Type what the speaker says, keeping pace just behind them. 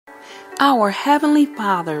Our Heavenly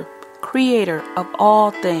Father, Creator of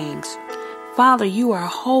all things, Father, you are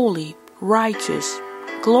holy, righteous,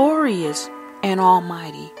 glorious, and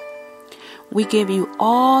almighty. We give you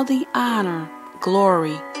all the honor,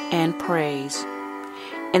 glory, and praise.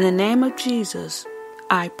 In the name of Jesus,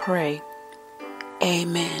 I pray.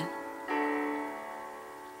 Amen.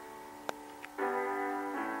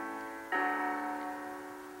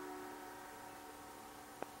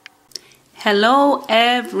 Hello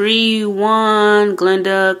everyone,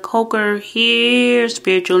 Glenda Coker here,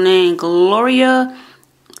 spiritual name Gloria,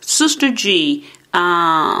 Sister G,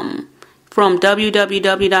 from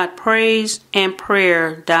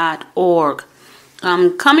www.praiseandprayer.org.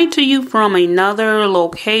 I'm coming to you from another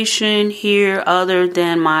location here other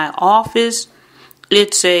than my office.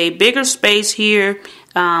 It's a bigger space here,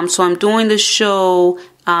 so I'm doing the show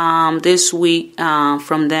this week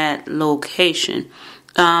from that location.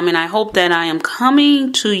 And I hope that I am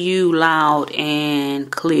coming to you loud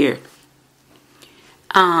and clear.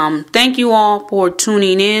 Thank you all for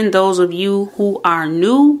tuning in. Those of you who are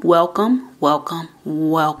new, welcome, welcome,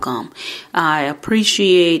 welcome. I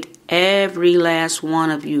appreciate every last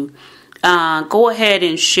one of you. Go ahead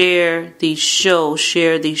and share the show.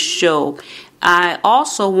 I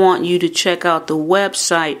also want you to check out the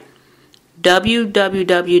website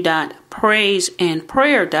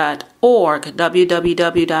www.praiseandprayer.org,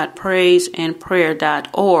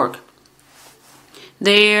 www.praiseandprayer.org.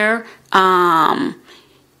 There,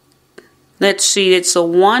 let's see, it's a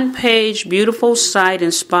one-page beautiful site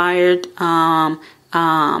inspired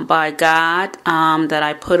by God that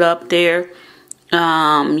I put up there.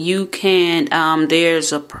 You can,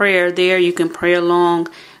 there's a prayer there. You can pray along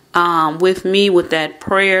with me with that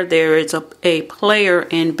prayer. There is a player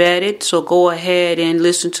embedded, so go ahead and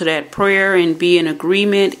listen to that prayer and be in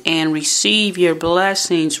agreement and receive your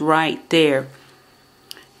blessings right there.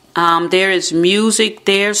 There is music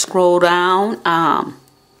there. Scroll down, and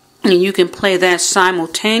you can play that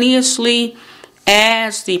simultaneously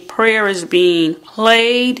as the prayer is being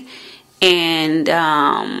played. And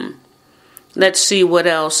let's see what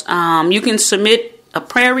else. You can submit a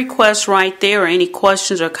prayer request right there, or any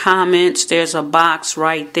questions or comments. There's a box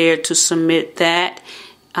right there to submit that.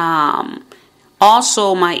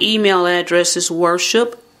 Also, my email address is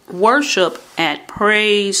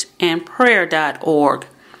worship@praiseandprayer.org.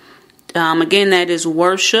 Again, that is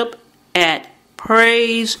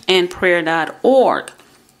worship@praiseandprayer.org.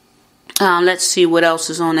 Let's see what else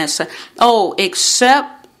is on that side. Oh,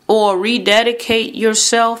 accept or rededicate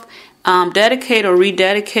yourself. Dedicate or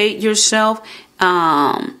rededicate yourself.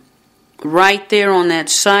 Right there on that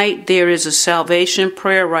site, there is a salvation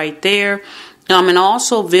prayer right there. And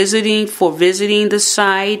also visiting the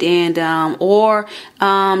site, and or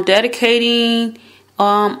dedicating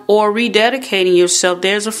or rededicating yourself.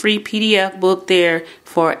 There's a free PDF book there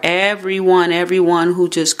for everyone who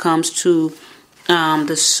just comes to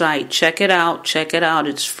the site. Check it out.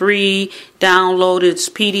 It's free. Download it. It's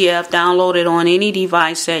PDF. Download it on any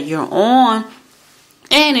device that you're on,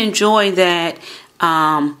 and enjoy that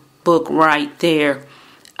book right there.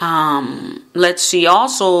 Let's see.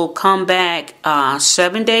 Also, come back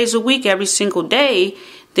 7 days a week, every single day.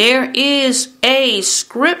 There is a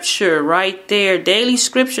scripture right there, daily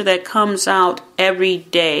scripture that comes out every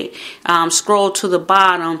day. Scroll to the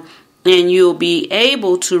bottom, and you'll be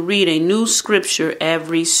able to read a new scripture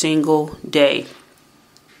every single day.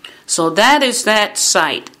 So that is that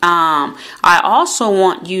site. I also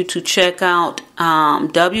want you to check out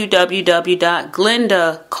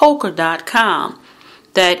www.glendacoker.com.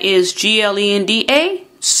 That is GLENDACOKER,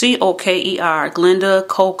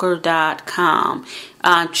 glendacoker.com.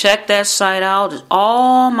 Check that site out.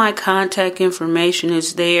 All my contact information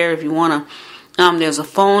is there. If you want to, there's a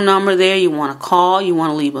phone number there. You want to call, you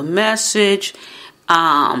want to leave a message.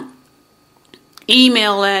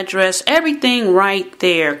 Email address, everything right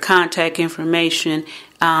there. Contact information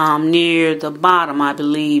near the bottom, I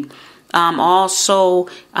believe. Also,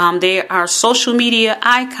 there are social media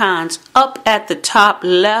icons up at the top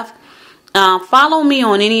left. Follow me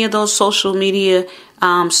on any of those social media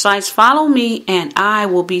sites. Follow me, and I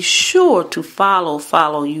will be sure to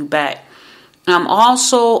follow you back.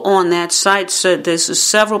 Also on that site, so there's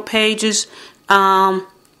several pages.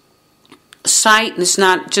 Site. It's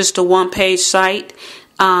not just a one-page site.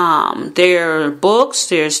 There are books,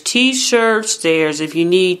 there's t-shirts, there's, if you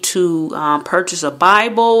need to purchase a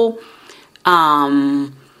Bible,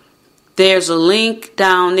 there's a link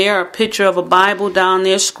down there, a picture of a Bible down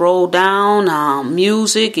there. Scroll down.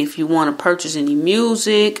 Music, if you want to purchase any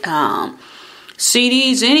music,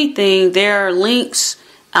 CDs, anything, there are links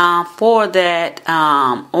for that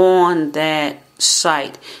on that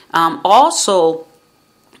site. Also,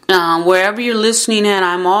 wherever you're listening at,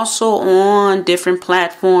 I'm also on different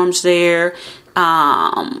platforms there.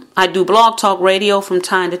 I do Blog Talk Radio from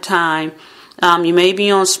time to time. You may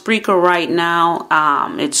be on Spreaker right now.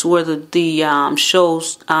 It's where the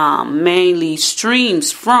shows mainly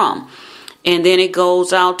streams from. And then it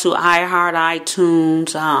goes out to iHeart,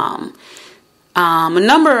 iTunes, a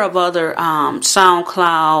number of other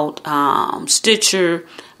SoundCloud, Stitcher,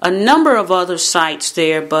 a number of other sites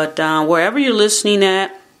there. But wherever you're listening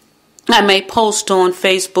at, I may post on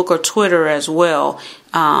Facebook or Twitter as well.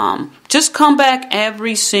 Just come back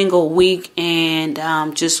every single week and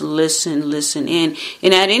just listen in.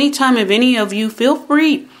 And at any time, if any of you feel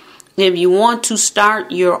free, if you want to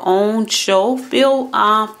start your own show, feel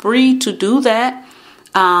free to do that.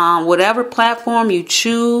 Whatever platform you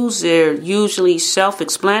choose, they're usually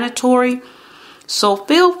self-explanatory. So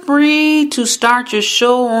feel free to start your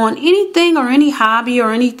show on anything or any hobby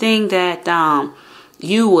or anything that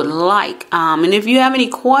you would like. And if you have any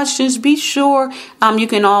questions, be sure you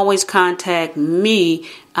can always contact me.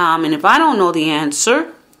 And if I don't know the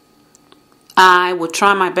answer, I will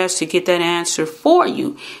try my best to get that answer for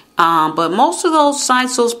you. But most of those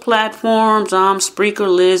sites, those platforms,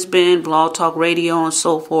 Spreaker, Lisbon, Blog Talk Radio, and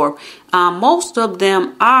so forth, most of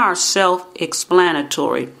them are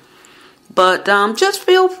self-explanatory. But just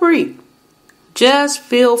feel free. Just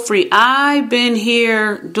feel free. I've been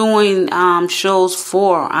here doing shows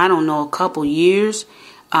for, I don't know, a couple years,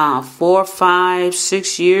 4, 5,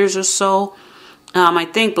 6 years or so. I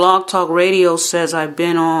think Blog Talk Radio says I've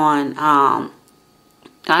been on, I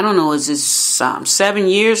don't know, is this 7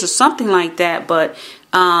 years or something like that. But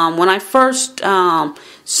when I first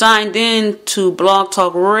signed in to Blog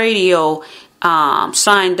Talk Radio,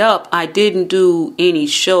 signed up, I didn't do any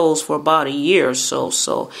shows for about a year or so.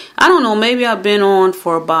 So I don't know, maybe I've been on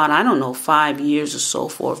for about, 5 years or so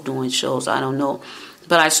forth doing shows. I don't know.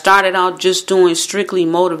 But I started out just doing strictly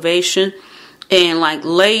motivation. And like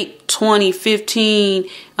late 2015,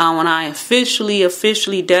 when I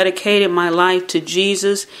officially dedicated my life to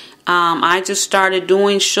Jesus, I just started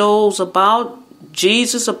doing shows about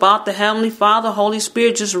Jesus, about the Heavenly Father, Holy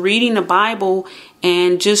Spirit, just reading the Bible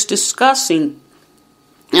and just discussing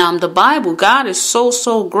the Bible. God is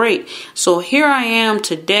so great. So here I am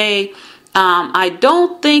today. I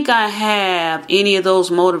don't think I have any of those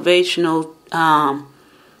motivational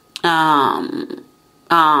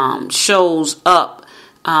shows up,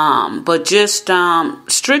 but just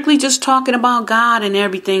strictly just talking about God and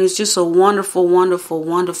everything is just a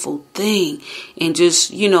wonderful thing. And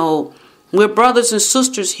just, we're brothers and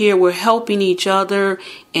sisters here. We're helping each other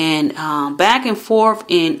and back and forth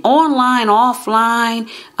and online, offline.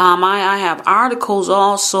 I have articles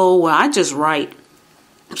also where I just write.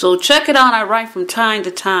 So check it out. I write from time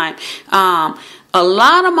to time. A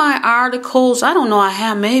lot of my articles, I don't know, I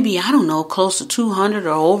have maybe, close to 200 or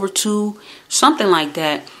over 2, something like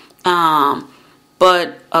that.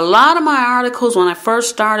 But a lot of my articles, when I first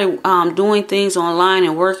started doing things online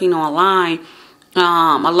and working online,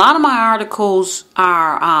 a lot of my articles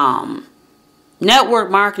are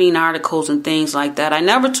network marketing articles and things like that. I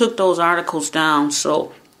never took those articles down.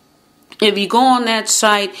 So if you go on that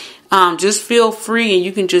site, just feel free and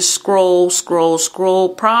you can just scroll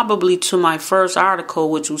probably to my first article,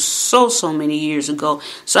 which was so many years ago.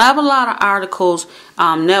 So I have a lot of articles,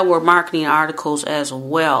 network marketing articles as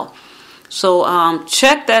well. So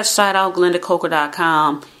check that site out,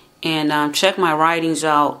 glendacoker.com, and check my writings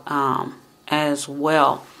out as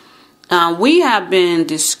well. We have been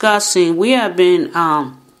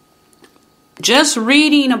just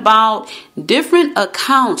reading about different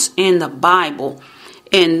accounts in the Bible.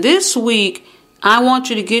 And this week, I want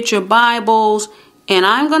you to get your Bibles, and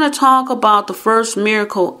I'm going to talk about the first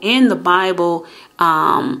miracle in the Bible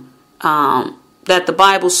that the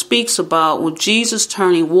Bible speaks about, with Jesus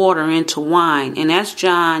turning water into wine. And that's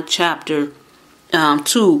John chapter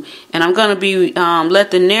 2. And I'm going to be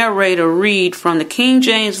let the narrator read from the King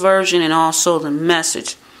James Version and also the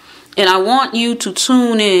Message. And I want you to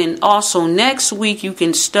tune in. Also, next week you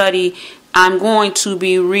can study. I'm going to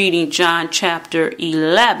be reading John chapter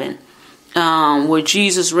 11, where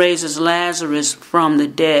Jesus raises Lazarus from the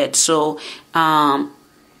dead. So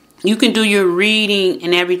you can do your reading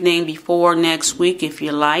and everything before next week if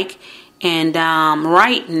you like. And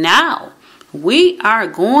right now, we are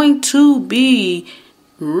going to be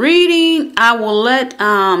reading. I will let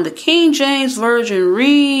the King James Version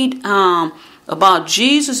read about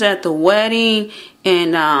Jesus at the wedding.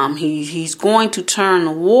 And he's going to turn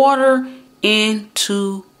the water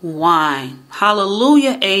into wine.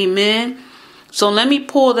 Hallelujah. Amen. So let me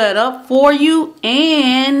pull that up for you.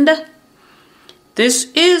 And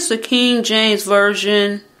This is the King James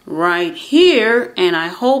Version right here, and I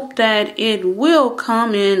hope that it will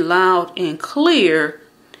come in loud and clear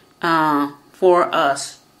for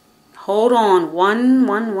us. Hold on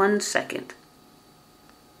one second.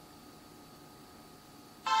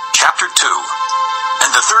 Chapter 2.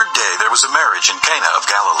 And the third day there was a marriage in Cana of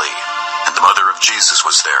Galilee, and the mother of Jesus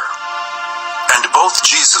was there. And both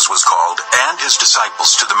Jesus was called and his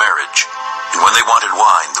disciples to the marriage. And when they wanted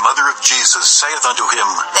wine, the mother of Jesus saith unto him,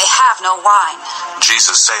 They have no wine.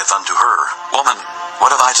 Jesus saith unto her, Woman,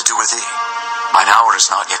 what have I to do with thee? Mine hour is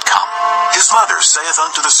not yet come. His mother saith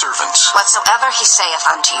unto the servants, Whatsoever he saith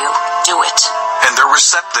unto you, do it. And there were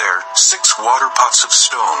set there 6 waterpots of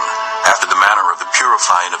stone, after the manner of the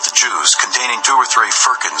purifying of the Jews, containing 2 or 3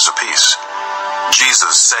 firkins apiece.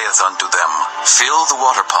 Jesus saith unto them, Fill the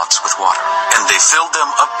waterpots with water. And they filled them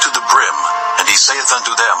up to the brim. And he saith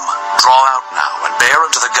unto them, Draw out now, and bear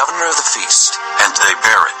unto the governor of the feast. And they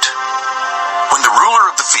bare it. When the ruler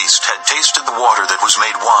of the feast had tasted the water that was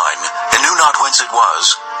made wine, and knew not whence it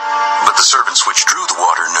was, but the servants which drew the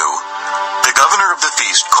water knew, the governor of the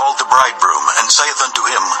feast called the bridegroom, and saith unto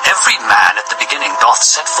him, Every man at the beginning doth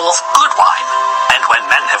set forth good wine, and when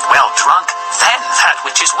men have well drunk, then that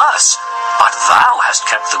which is worse. But thou hast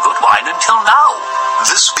kept the good wine until now.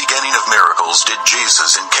 This beginning of miracles did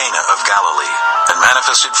Jesus in Cana of Galilee, and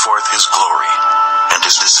manifested forth his glory, and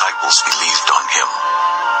his disciples believed on him.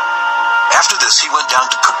 After this he went down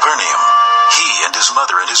to Capernaum, he and his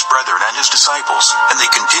mother and his brethren and his disciples, and they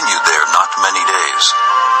continued there not many days.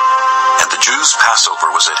 And the Jews' Passover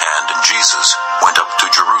was at hand, and Jesus went up to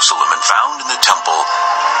Jerusalem, and found in the temple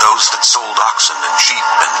those that sold oxen and sheep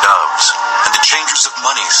and doves, and the changers of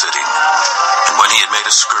money sitting. And when he had made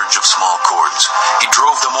a scourge of small cords, he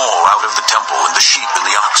drove them all out of the temple, and the sheep and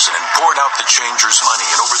the oxen, and poured out the changers' money,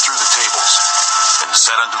 and overthrew the tables, and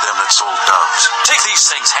said unto them that sold doves, Take these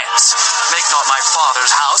things hence. Make not my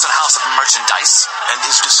Father's house an house of merchandise. And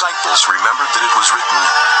his disciples remembered that it was written,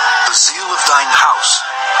 The zeal of thine house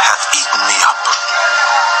hath eaten me up.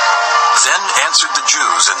 Then answered the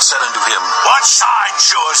Jews, and said unto him, What sign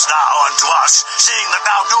shewest thou unto us, seeing that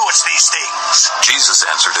thou doest these things? Jesus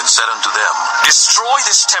answered and said unto them, Destroy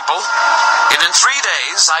this temple, and in 3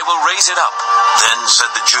 days I will raise it up. Then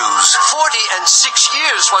said the Jews, 46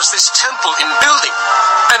 years was this temple in building,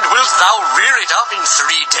 and wilt thou rear it up in 3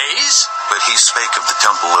 days? But he spake of the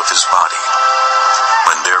temple of his body.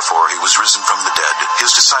 When therefore he was risen from the dead,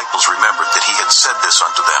 his disciples remembered that he had said this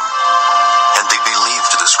unto them, and they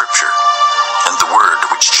believed the scripture, and the word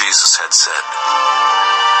which Jesus had said.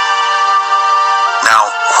 Now,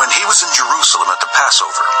 when he was in Jerusalem at the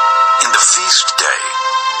Passover, in the feast day,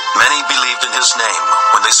 many believed in his name,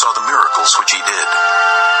 when they saw the miracles which he did.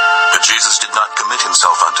 But Jesus did not commit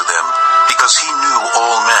himself unto them, because he knew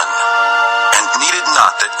all men, and needed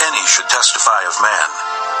not that any should testify of man,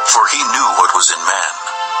 for he knew what was in man.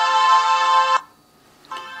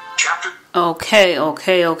 Okay.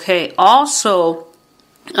 Also,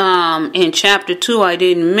 in chapter 2, I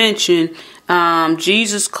didn't mention,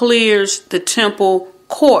 Jesus clears the temple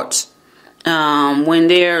courts when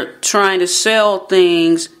they're trying to sell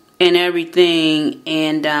things and everything.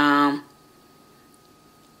 And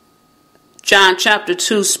John chapter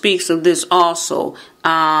 2 speaks of this also.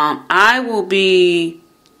 I will be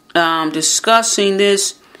discussing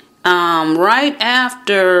this right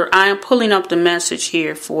after I am pulling up the message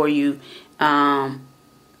here for you.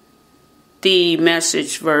 The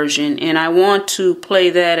message version, and I want to play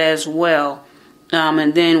that as well,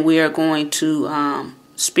 and then we are going to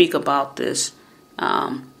speak about this.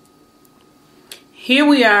 Here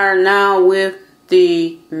we are now with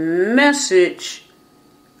the message.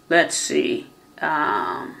 Let's see,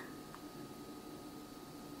 right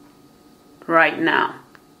now.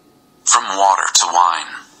 From water to wine.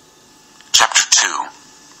 Chapter 2.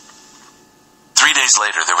 3 days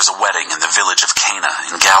later there was a wedding in the village of Cana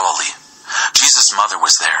in Galilee. Jesus' mother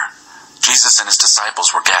was there. Jesus and his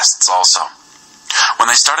disciples were guests also. When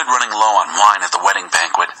they started running low on wine at the wedding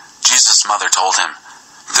banquet, Jesus' mother told him,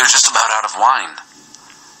 They're just about out of wine.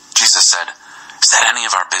 Jesus said, Is that any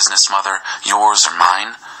of our business, mother, yours or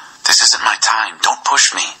mine? This isn't my time. Don't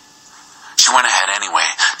push me. She went ahead anyway,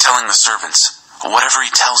 telling the servants, Whatever he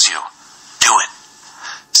tells you, do it.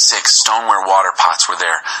 6 stoneware water pots were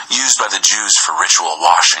there, used by the Jews for ritual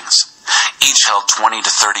washings. Each held 20 to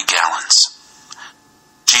 30 gallons.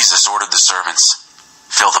 Jesus ordered the servants,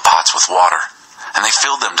 Fill the pots with water, and they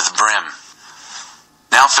filled them to the brim.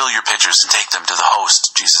 Now fill your pitchers and take them to the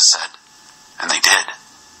host, Jesus said. And they did.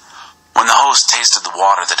 When the host tasted the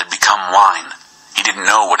water that had become wine, he didn't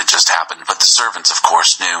know what had just happened, but the servants, of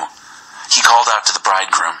course, knew. He called out to the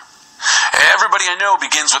bridegroom, Everybody I know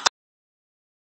begins with